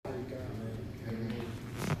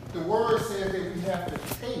the word says that we have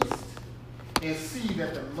to taste and see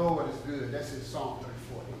that the Lord is good. That's in Psalm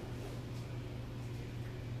 34.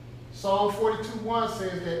 Psalm 42:1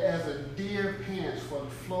 says that as a deer pants for the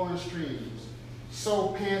flowing streams, so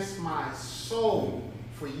pants my soul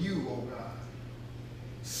for you, O God.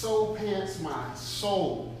 So pants my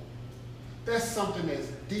soul. That's something that's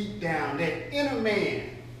deep down. That inner man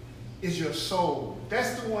is your soul.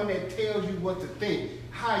 That's the one that tells you what to think,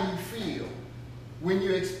 how you feel when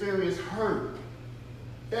you experience hurt.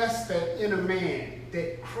 That's that inner man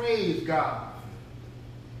that craves God.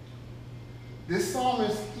 This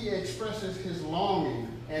psalmist, he expresses his longing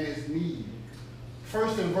and his need.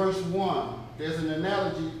 First in verse 1, there's an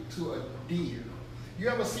analogy to a deer. You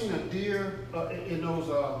ever seen a deer in those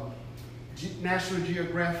National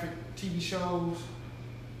Geographic TV shows?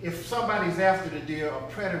 If somebody's after the deer, a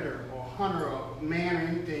predator or hunter or man or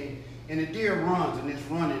anything, and the deer runs and it's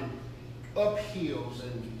running up hills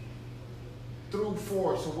and through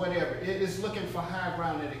forests or whatever, it is looking for high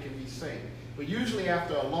ground that it can be safe. But usually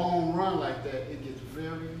after a long run like that, it gets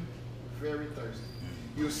very, very thirsty.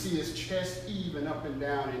 You'll see its chest heaving up and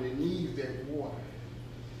down and it needs that water.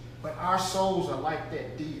 But our souls are like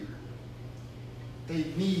that deer. They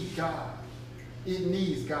need God. It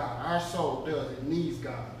needs God. Our soul does. It needs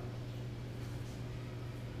God.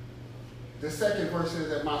 The second verse says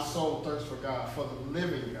that my soul thirsts for God, for the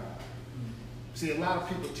living God. See, a lot of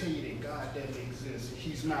people tell you that God doesn't exist.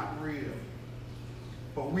 He's not real.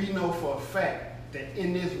 But we know for a fact that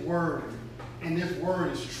in this word, and this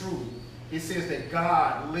word is true, it says that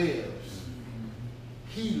God lives.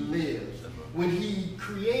 He lives. When he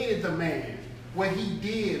created the man, what he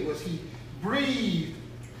did was he breathed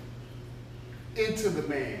into the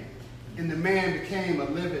man, and the man became a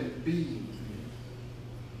living being.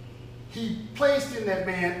 He placed in that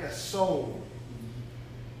man a soul.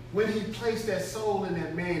 When he placed that soul in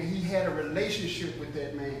that man, he had a relationship with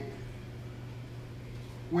that man.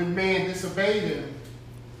 When man disobeyed him,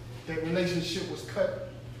 that relationship was cut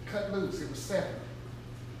loose. It was severed.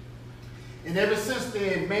 And ever since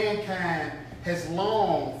then, mankind has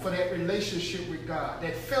longed for that relationship with God,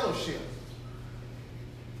 that fellowship.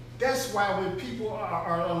 That's why when people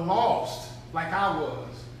are lost, like I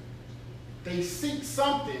was, they seek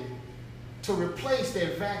something to replace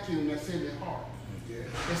that vacuum that's in their heart,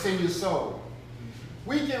 that's in your soul.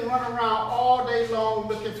 We can run around all day long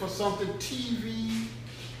looking for something, TV,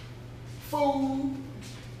 food,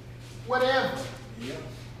 whatever. Yeah.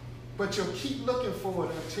 But you'll keep looking for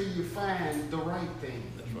it until you find the right thing.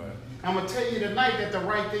 That's right. I'm going to tell you tonight that the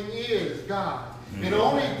right thing is God. Mm-hmm. And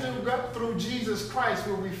only through Jesus Christ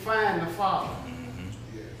will we find the Father.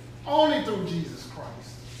 Mm-hmm. Yeah. Only through Jesus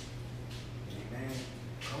Christ. Amen.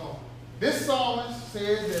 Come on. This psalmist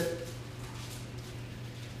says that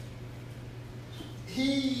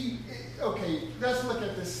let's look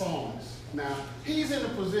at this psalmist. Now, he's in a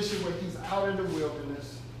position where he's out in the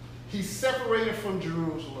wilderness. He's separated from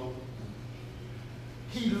Jerusalem.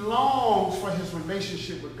 He longs for his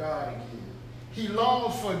relationship with God again. He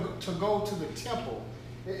longs to go to the temple.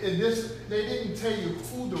 They didn't tell you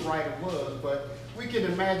who the writer was, but we can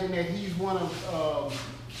imagine that he's one of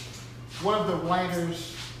the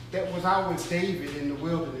writers that was out with David in the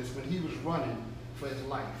wilderness when he was running for his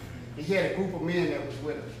life. And he had a group of men that was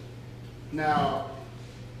with him. Now,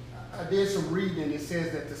 I did some reading, and it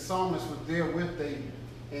says that the psalmist was there with David,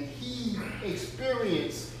 and he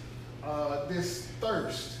experienced this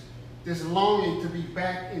thirst, this longing to be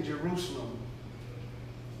back in Jerusalem,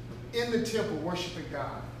 in the temple, worshiping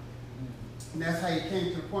God. And that's how he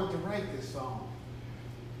came to the point to write this song.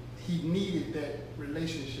 He needed that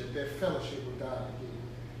relationship, that fellowship with God again.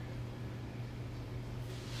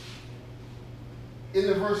 In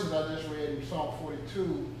the verses I just read in Psalm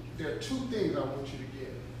 42, there are two things I want you to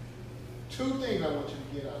get. Two things I want you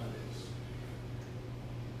to get out of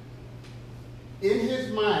this. In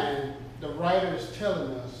his mind, the writer is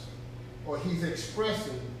telling us, or he's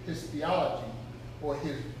expressing his theology, or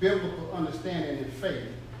his biblical understanding and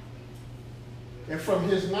faith. And from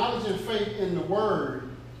his knowledge and faith in the Word,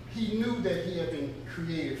 he knew that he had been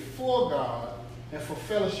created for God and for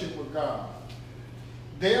fellowship with God.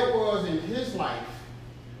 There was in his life,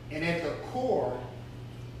 and at the core,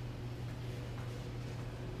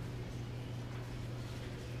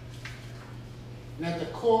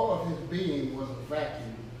 of his being was a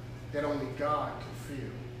vacuum that only God could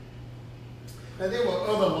fill. Now there were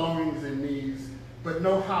other longings and needs, but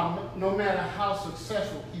no matter how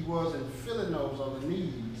successful he was in filling those other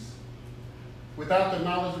needs, without the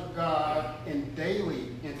knowledge of God and daily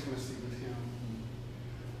intimacy with him,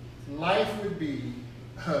 life would be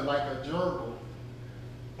like a gerbil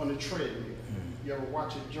on a treadmill. You ever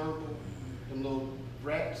watch it gerbil? Them little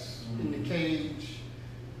rats in the cage,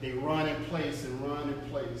 they run in place and run in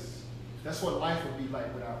place. That's what life would be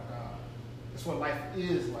like without God. That's what life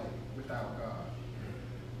is like without God.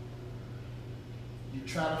 You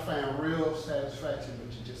try to find real satisfaction,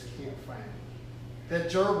 but you just can't find it. That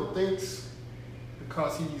gerbil thinks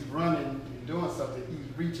because he's running and doing something,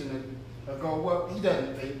 he's reaching a goal. Well, he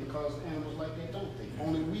doesn't think, because animals like that don't think.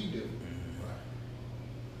 Only we do.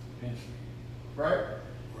 Right. Right?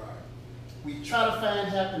 Right. We try to find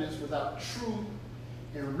happiness without true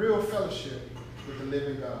and real fellowship with the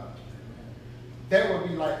living God. That would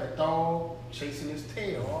be like a dog chasing his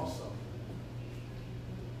tail also.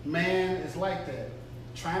 Man is like that.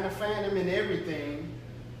 Trying to find him in everything,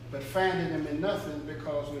 but finding him in nothing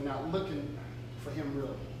because we're not looking for him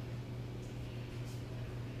really.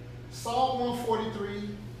 Psalm 143,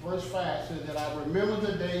 verse 5 says that I remember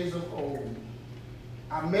the days of old.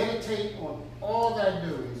 I meditate on all thy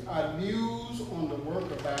doings. I muse on the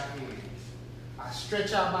work of thy hands. I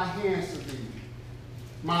stretch out my hands to thee.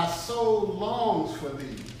 My soul longs for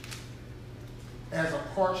thee as a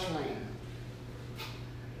parched land.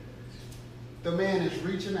 The man is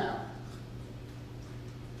reaching out.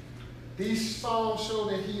 These psalms show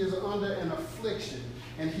that he is under an affliction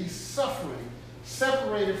and he's suffering,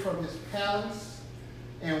 separated from his palace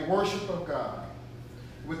and worship of God.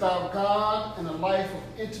 Without God and a life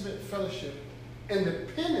of intimate fellowship and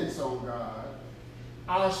dependence on God,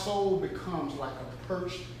 our soul becomes like a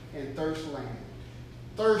parched and thirsty land,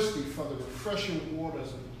 thirsty for the refreshing waters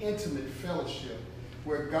of intimate fellowship,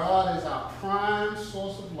 where God is our prime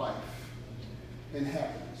source of life and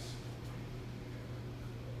happiness.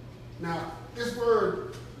 Now, this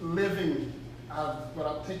word living, but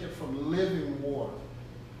I'll take it from living water.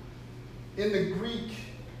 In the Greek,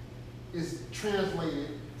 is translated,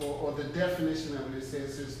 or the definition of it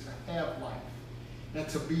says is to have life and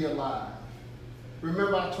to be alive.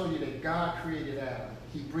 Remember I told you that God created Adam.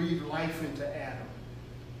 He breathed life into Adam.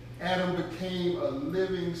 Adam became a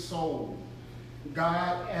living soul.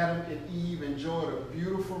 God, Adam, and Eve enjoyed a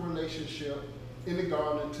beautiful relationship in the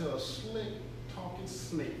garden until a slick talking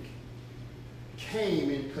snake came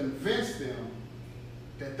and convinced them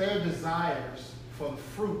that their desires for the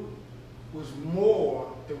fruit was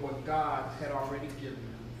more than what God had already given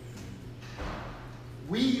them.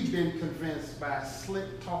 We've been convinced by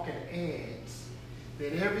slick talking ads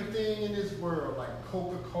that everything in this world, like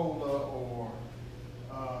Coca-Cola or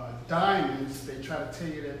diamonds, they try to tell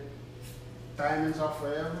you that diamonds are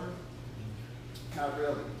forever. Not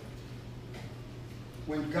really.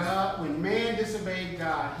 When man disobeyed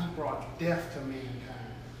God, he brought death to mankind.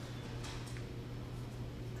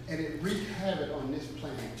 And it wreaked havoc on this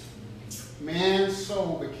planet. Man's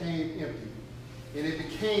soul became empty. And it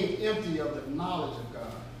became empty of the knowledge of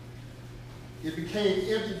God. It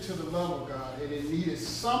became empty to the love of God, and it needed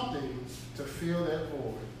something to fill that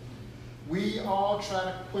void. We all try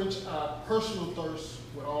to quench our personal thirst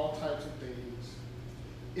with all types of things.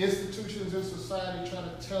 Institutions in society try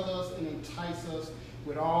to tell us and entice us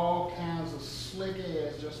with all kinds of slick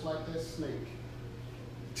ads, just like that snake.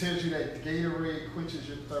 It tells you that Gatorade quenches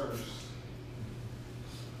your thirst.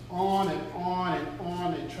 On and on and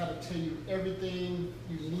on, they try to tell you everything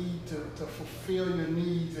you need to fulfill your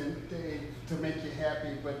needs and to make you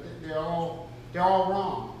happy, but they're all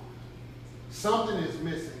wrong. Something is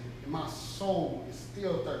missing, and my soul is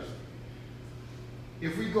still thirsty.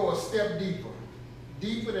 If we go a step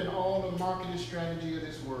deeper than all the marketing strategy of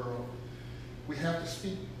this world, we have to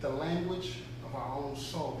speak the language of our own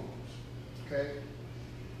souls, okay?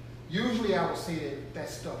 Usually I would say that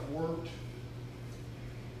stuff worked.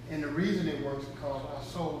 And the reason it works is because our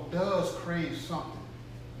soul does crave something.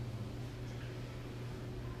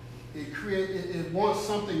 It wants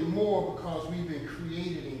something more because we've been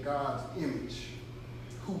created in God's image,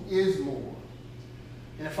 who is more.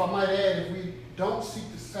 And if I might add, if we don't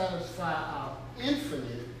seek to satisfy our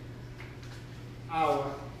infinite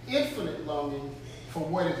longing for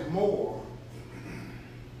what is more,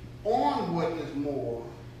 on what is more,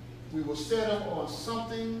 we will settle on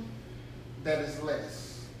something that is less.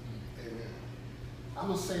 I'm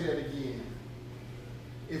going to say that again.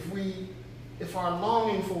 If our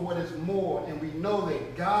longing for what is more, and we know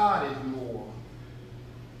that God is more,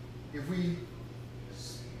 if we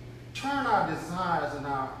turn our desires and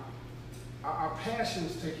our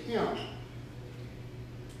passions to Him,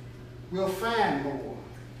 we'll find more.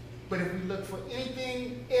 But if we look for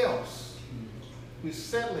anything else, we're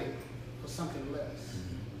settling for something less.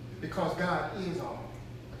 Because God is all,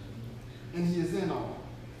 and He is in all.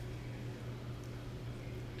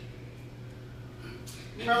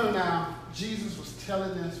 Remember now, Jesus was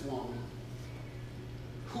telling this woman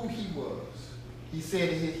who he was. He said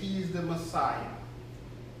he's the Messiah.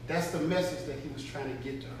 That's the message that he was trying to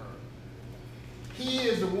get to her. He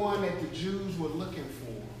is the one that the Jews were looking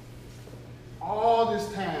for. All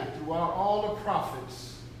this time, throughout all the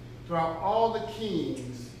prophets, throughout all the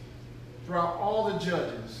kings, throughout all the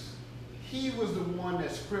judges, he was the one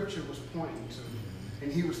that Scripture was pointing to.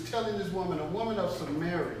 And he was telling this woman, a woman of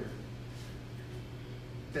Samaria,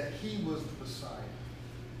 that he was the Messiah.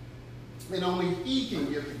 And only he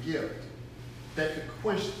can give the gift that could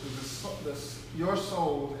quench your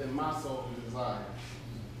soul and my soul's desire.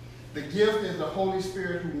 The gift is the Holy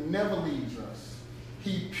Spirit who never leaves us.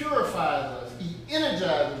 He purifies us. He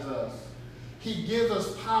energizes us. He gives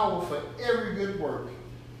us power for every good work.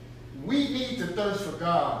 We need to thirst for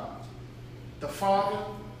God, the Father,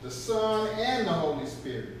 the Son, and the Holy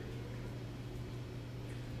Spirit.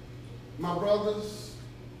 My brothers,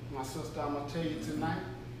 my sister, I'm going to tell you tonight,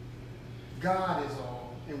 God is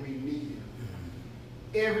all, and we need him.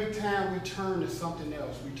 Every time we turn to something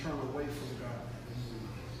else, we turn away from God.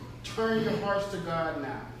 Turn your hearts to God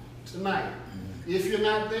now, tonight. If you're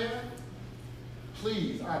not there,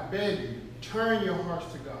 please, I beg you, turn your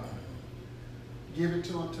hearts to God. Give it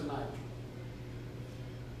to him tonight.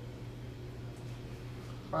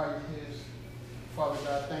 Bow your heads. Father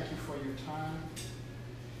God, thank you for your time.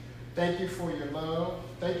 Thank you for your love.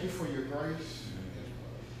 Thank you for your grace.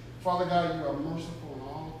 Father God, you are merciful in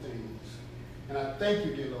all things. And I thank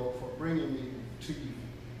you, dear Lord, for bringing me to you,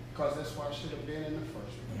 because that's where I should have been in the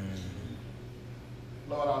first place.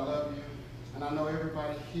 Lord, I love you, and I know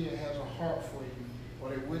everybody here has a heart for you, or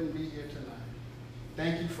they wouldn't be here tonight.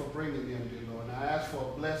 Thank you for bringing them, dear Lord. And I ask for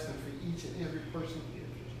a blessing for each and every person here.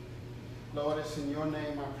 Lord, it's in your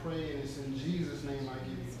name I pray, and it's in Jesus' name I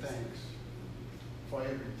give you thanks for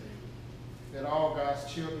everything. That all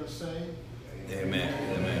God's children say, Amen.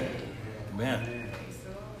 Amen. Amen.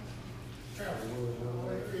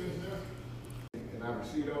 And I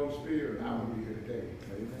received the Holy Spirit, I would be here today.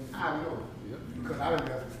 I know, because I done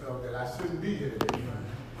got some stuff that I shouldn't be here today.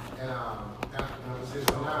 And I was just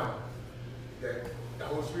now that the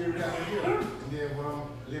Holy Spirit got me here. And then when I'm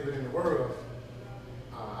living in the world,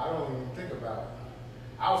 I don't even think about it.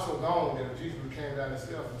 I was so gone that if Jesus came down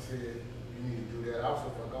himself and said, you need to do that, I was so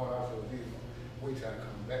far gone, I was so Jesus, wait till I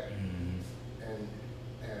come back. And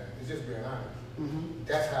it's just being honest.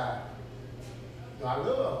 That's how I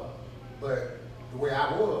love, but the way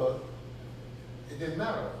I was, it didn't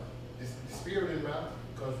matter. The spirit didn't matter,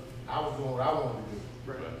 because I was doing what I wanted to do.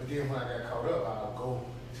 Right. But then when I got caught up, I would go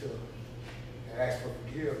to and ask for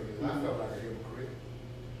forgiveness. I felt like a hypocrite,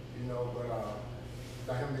 you know, but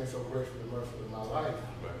by him being so graceful and merciful in my life,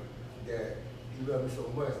 that he loved me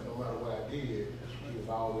so much, no matter what I did, he was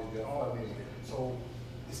always there for me. So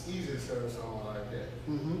it's easy to serve someone like that.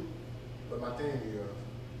 But my thing is,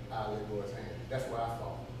 I let go of his hand. That's where I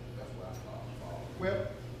fall. That's where I fall. well,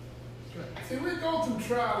 See, we go through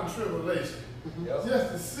trial and tribulation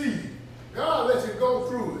just to see. God lets you go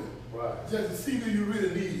through it just to see do you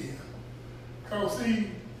really need him. Because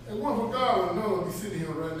see, if it wasn't for God, no one would be sitting here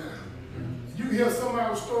right now. You hear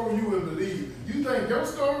somebody's story, you wouldn't believe it. You think your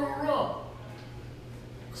story was wrong.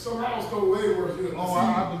 Somebody's story way worse.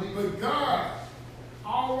 I believe it. But God,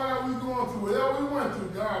 all while we going through whatever we went through,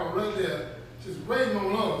 God was right there just waiting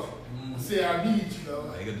on us. Say, I need you,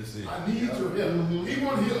 Lord. Make a decision. I need your help. He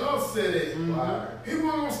want to hear us say that. He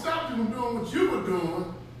wasn't going to stop you from doing what you were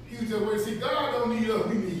doing. He was just waiting. See, God don't need us.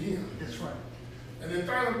 We need him. that's right. And the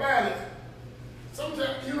thing about it,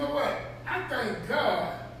 sometimes, you know what? I thank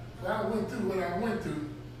God that I went through what I went through.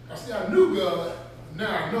 I said, I knew God.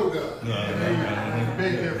 Now I know God.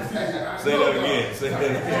 Big difference. Say that again. Say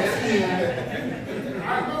that again.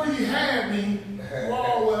 I know he had me through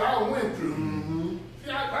all what I went through. See,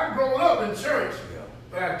 I grew up in church,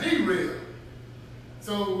 but I derailed.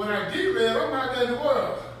 So when I derailed, I'm out there in the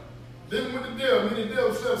world, living with the devil. Me and the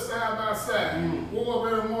devil slept side by side. Woke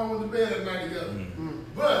up every morning, went to bed at night together.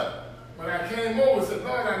 But when I came over and said,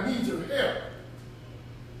 Lord, I need your help.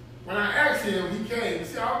 When I asked him, he came.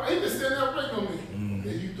 See, he just sitting there waiting on me.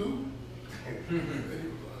 Yeah, you do?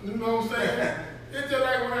 You know what I'm saying? It's just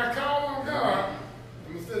like when I called on God,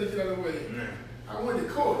 I'm going to say it the other way. I went to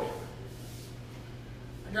court.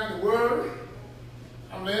 I got the word.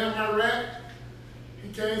 I'm laying on my rack.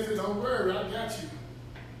 He came and said, don't worry, I got you.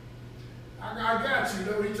 I got you,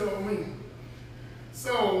 that's what he told me.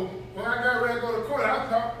 So when I got ready to go to court,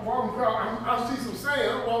 I walking across, I see some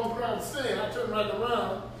sand, I'm walking across the sand, I turn right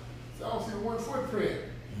around, so I don't see one footprint.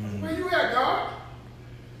 I said, where you at, God?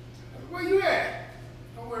 I said, where you at?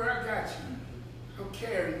 Don't worry, I got you. I'm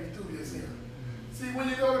carrying you through this here. See, when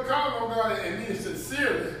you go to call on God and mean it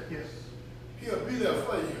sincerely, Yes. he'll be there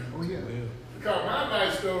for you. Oh, yeah. Because my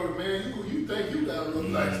life story, man, you think you got a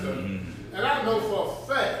little life story. And I know for a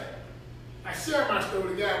fact, I share my story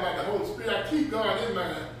with God about the Holy Spirit. I keep God in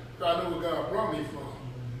mind because I know where God brought me from.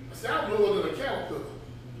 I said, I was lower than a caterpillar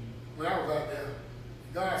when I was out there.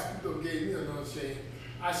 God scooped up and gave me another chance.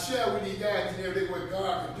 I share with these guys and every day what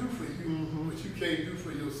God can do for you, but you can't do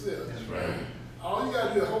for yourself. That's right. All you got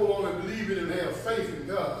to do is hold on and believe in it and have faith in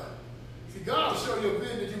God. See, God will show you a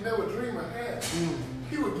vision that you never dreamed of having.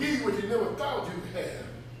 He will give you what you never thought you would have.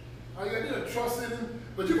 All you got to do is trust in Him.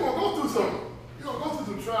 But you're going to go through something. You're going to go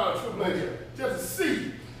through some trial and tribulation just to see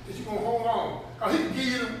that you're going to hold on. Because He can give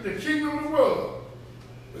you the kingdom of the world.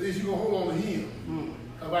 But at least you're going to hold on to Him.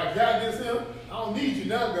 If I got this Him, I don't need you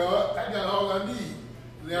now, God. I got all I need.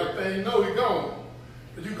 And everything you know, He's gone.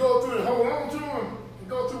 But you go through and hold on to Him and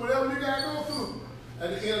go through whatever you got to go through. At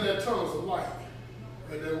the end of that tunnel's of light.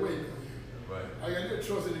 Right there waiting on you. Right. I got to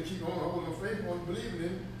trust in and keep on holding on faith, on believing in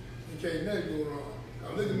Him, and can't nothing go wrong. Now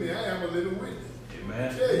look at me, I am a living witness.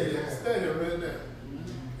 Amen. I tell you that, stand here right now.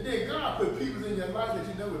 And then God put people in your life that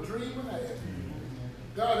you never dreamed of having.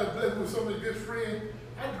 God has blessed me with so many good friends.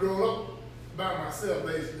 I grew up by myself,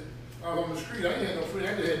 basically. I was on the street. I ain't had no friends.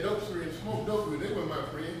 I just had dope friends, smoked dope with. They weren't my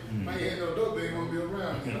friends. I ain't had no dope. They ain't want to be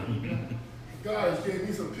around me. God has gave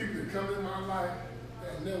me some people that come in my life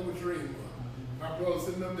that I never dreamed of. My brother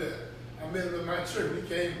sitting up there. I met him in my church. He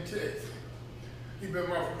came from Texas. He been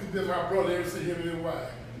my brother ever since him and his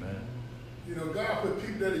wife. Amen. You know, God put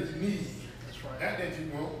people there that you need. That's right. Not that you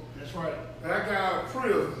want. That's right. When I got out of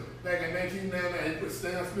prison back in 1999, he put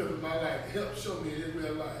Stan Smith in my life to help show me his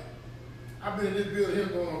real life. I've been in this building here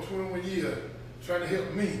going on 21 years trying to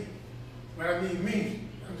help me. When I mean me,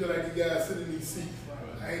 I'm just like the guys sitting in these seats.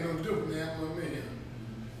 I ain't no different than I'm a man.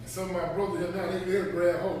 And some of my brothers here now, they'll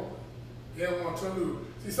grab hope. They don't want to turn loose.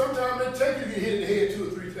 See, sometimes they take you to get hit in the head 2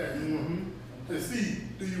 or 3 times to see,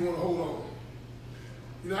 do you want to hold on?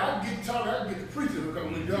 You know, I can get talking, I can get the preaching because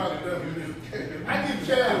when God has done for me. I get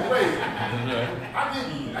carried away. I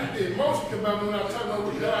get emotional about when I talk about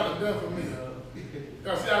what God has done for me.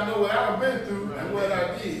 Because see, I know what I've been through and what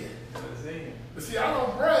I did. But see, I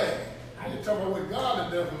don't brag. I just talk about what God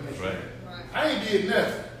has done for me. Right. I ain't did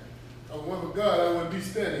nothing. If it wasn't for God, I wouldn't be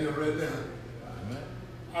standing here right now.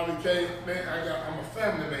 I became, man, I'm a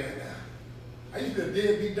family man now. I used to be a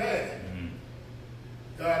deadbeat daddy.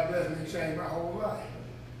 God blessed me and changed my whole life.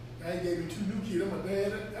 I gave me 2 new kids. I'm a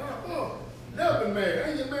dad. Never been married. I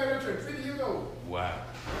ain't get married until 50 years old. Wow.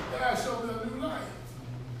 God showed me a new life.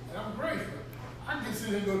 And I'm grateful. I can sit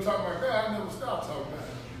here and go talk about God. I never stop talking about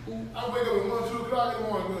it. I wake up at 1, 2 o'clock in the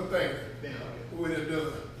morning and go thank you. What it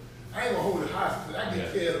does. I ain't gonna hold it hostage. I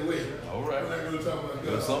get carried away. All right. When I go talk about God.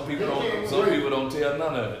 But some people don't tell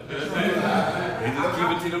none of it. They just keep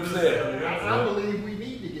it to themselves. I believe we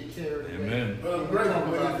need to get carried away. Amen. But I'm grateful for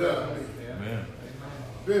what He's done for me. Amen.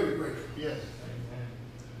 Very grateful. Yes.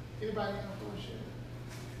 Anybody else want to share?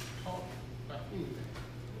 Talk about anything?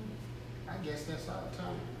 I guess that's our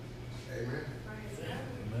time. Amen.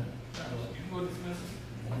 Amen.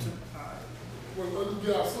 Well, let's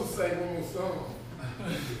get our sister sing one more song.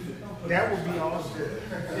 That would be awesome,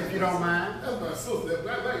 if you don't mind. That's my sister.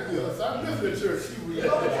 I like her. So I miss the church. She was at the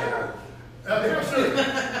church. I go to church. I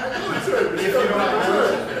go to church. If you don't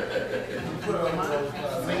mind.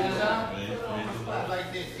 Sing it out. Like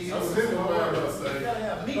this. I'm sitting around her saying.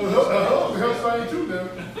 Oh, her sing too now.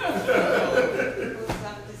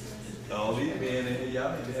 All these men in here,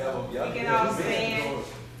 y'all need to have them. Y'all We need can to have all them men. stand.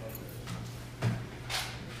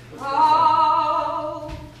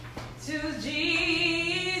 All to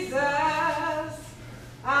Jesus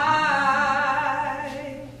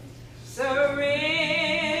I surrender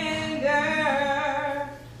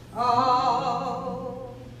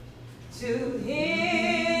all. To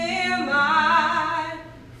Him I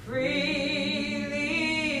freely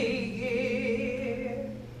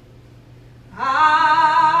give.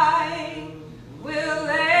 I will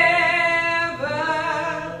ever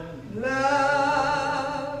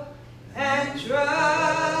love and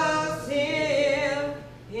trust Him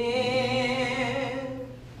in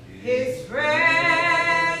His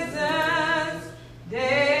presence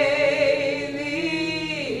daily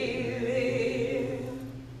live.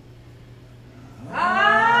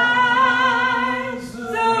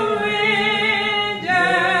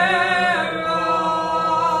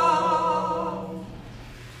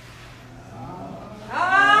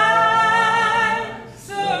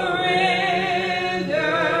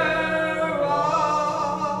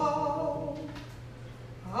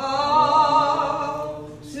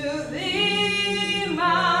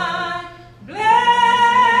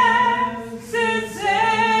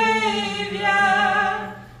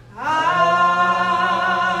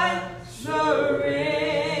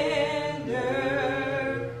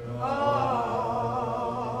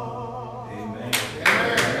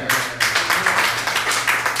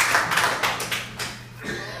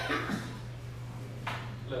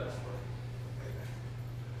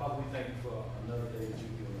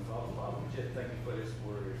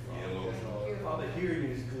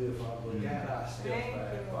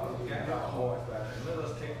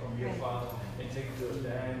 take it to a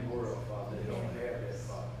dying world, Father. They don't have that,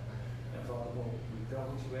 Father. And Father, when we've done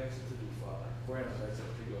what you asked us to do, Father, grant us access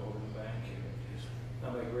to your holy divine kingdom.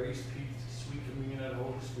 Now may grace, peace, sweet communion of the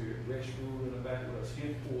Holy Spirit rest, rule, and abide with us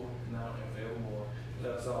henceforth, now and forevermore.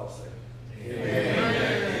 Let us all say,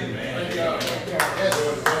 Amen. Amen. Thank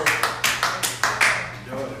y'all.